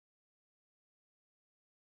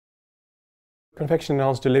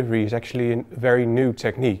Convection-enhanced delivery is actually a very new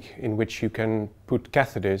technique in which you can put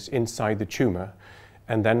catheters inside the tumor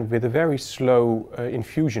and then with a very slow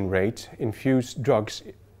infusion rate infuse drugs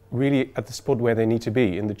really at the spot where they need to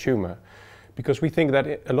be in the tumor. Because we think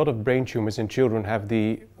that a lot of brain tumors in children have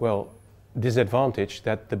the, disadvantage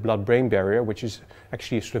that the blood-brain barrier, which is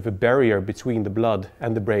actually sort of a barrier between the blood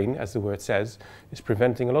and the brain, as the word says, is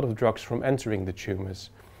preventing a lot of drugs from entering the tumors.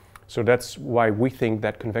 So that's why we think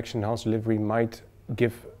that convection-enhanced delivery might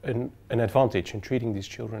give an advantage in treating these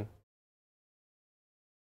children.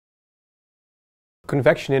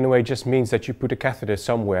 Convection in a way just means that you put a catheter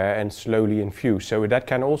somewhere and slowly infuse. So that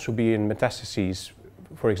can also be in metastases,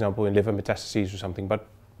 for example in liver metastases or something, but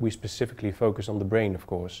we specifically focus on the brain, of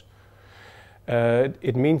course.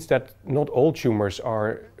 It means that not all tumors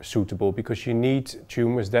are suitable because you need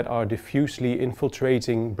tumors that are diffusely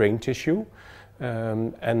infiltrating brain tissue.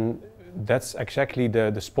 And that's exactly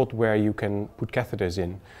the spot where you can put catheters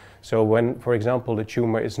in. So when, for example, the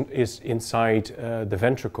tumor is inside the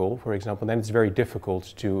ventricle, for example, then it's very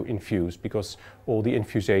difficult to infuse because all the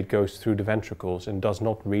infusate goes through the ventricles and does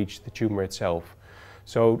not reach the tumor itself.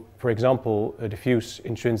 So, for example, a diffuse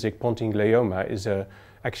intrinsic pointine glioma is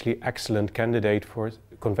actually excellent candidate for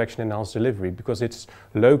convection-enhanced delivery because it's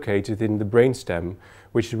located in the brainstem,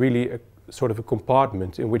 which is really a sort of a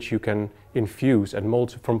compartment in which you can infuse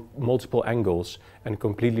from multiple angles and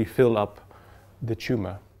completely fill up the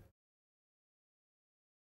tumor.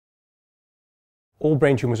 All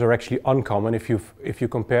brain tumors are actually uncommon if you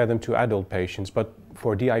compare them to adult patients, but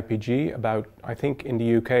for DIPG, I think in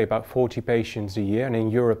the UK about 40 patients a year, and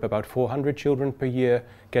in Europe about 400 children per year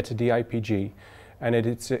get a DIPG. And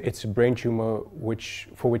it's a brain tumor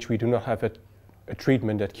for which we do not have a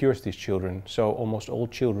treatment that cures these children. So almost all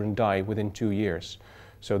children die within 2 years.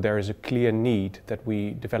 So there is a clear need that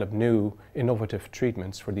we develop new, innovative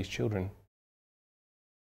treatments for these children.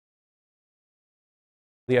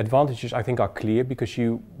 The advantages, I think, are clear because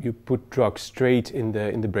you put drugs straight in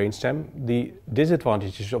the brainstem. The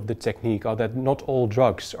disadvantages of the technique are that not all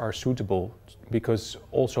drugs are suitable because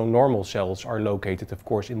also normal cells are located, of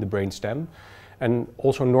course, in the brainstem. And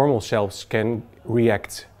also normal cells can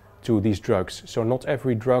react to these drugs. So not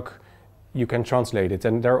every drug you can translate it.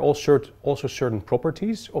 And there are also certain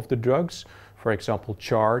properties of the drugs, for example,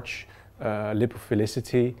 charge,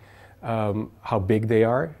 lipophilicity, how big they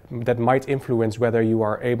are, that might influence whether you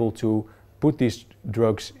are able to put these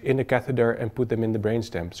drugs in a catheter and put them in the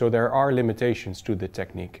brainstem. So there are limitations to the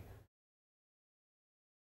technique.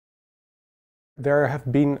 There have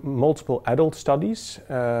been multiple adult studies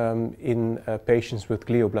in patients with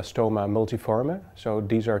glioblastoma multiforme. So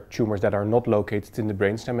these are tumors that are not located in the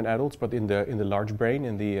brainstem in adults, but in the large brain.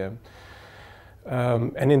 And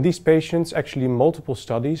in these patients, actually multiple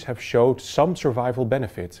studies have showed some survival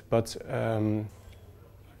benefit. But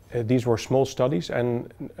these were small studies,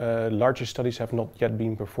 and larger studies have not yet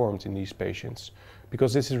been performed in these patients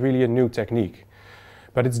because this is really a new technique.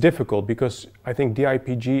 But it's difficult because I think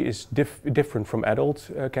DIPG is different from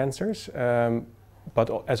adult cancers. But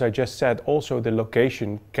as I just said, also the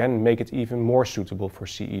location can make it even more suitable for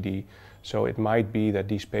CED. So it might be that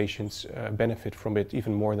these patients benefit from it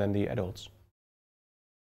even more than the adults.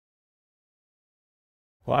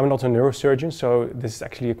 Well, I'm not a neurosurgeon, so this is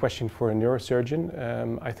actually a question for a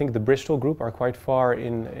neurosurgeon. I think the Bristol group are quite far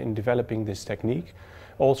in developing this technique.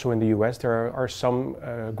 Also in the US, there are some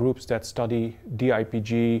groups that study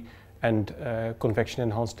DIPG and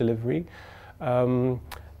convection-enhanced delivery.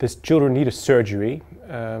 These children need a surgery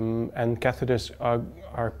and catheters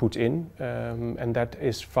are put in, and that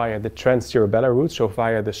is via the transcerebellar route, so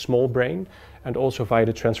via the small brain, and also via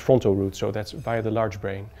the transfrontal route, so that's via the large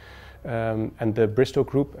brain. And the Bristol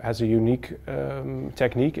group has a unique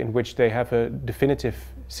technique in which they have a definitive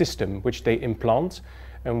system which they implant,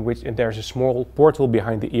 and there's a small portal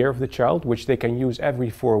behind the ear of the child which they can use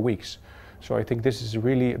every 4 weeks. So I think this is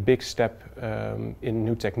really a big step in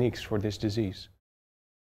new techniques for this disease.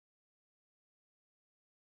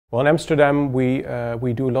 Well, in Amsterdam we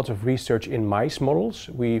do a lot of research in mice models.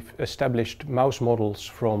 We've established mouse models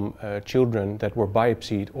from children that were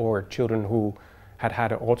biopsied or children who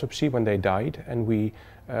had an autopsy when they died, and we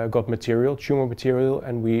got tumor material,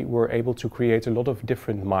 and we were able to create a lot of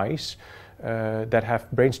different mice that have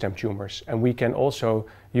brainstem tumors. And we can also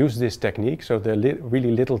use this technique, so the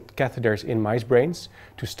really little catheters in mice brains,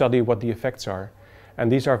 to study what the effects are.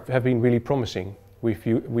 And these have been really promising.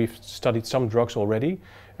 We've studied some drugs already,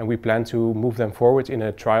 and we plan to move them forward in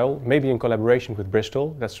a trial, maybe in collaboration with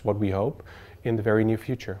Bristol, that's what we hope, in the very near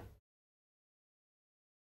future.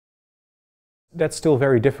 That's still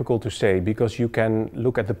very difficult to say, because you can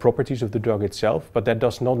look at the properties of the drug itself, but that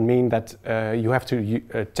does not mean that you have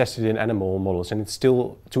to test it in animal models, and it's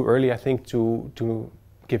still too early, I think, to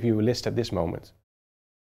give you a list at this moment.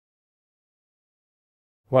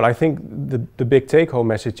 Well, I think the big take-home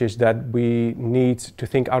message is that we need to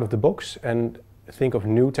think out of the box and think of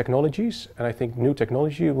new technologies, and I think new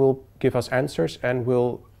technology will give us answers and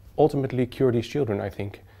will ultimately cure these children, I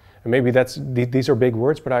think. And maybe these are big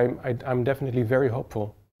words, but I'm definitely very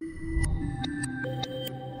hopeful.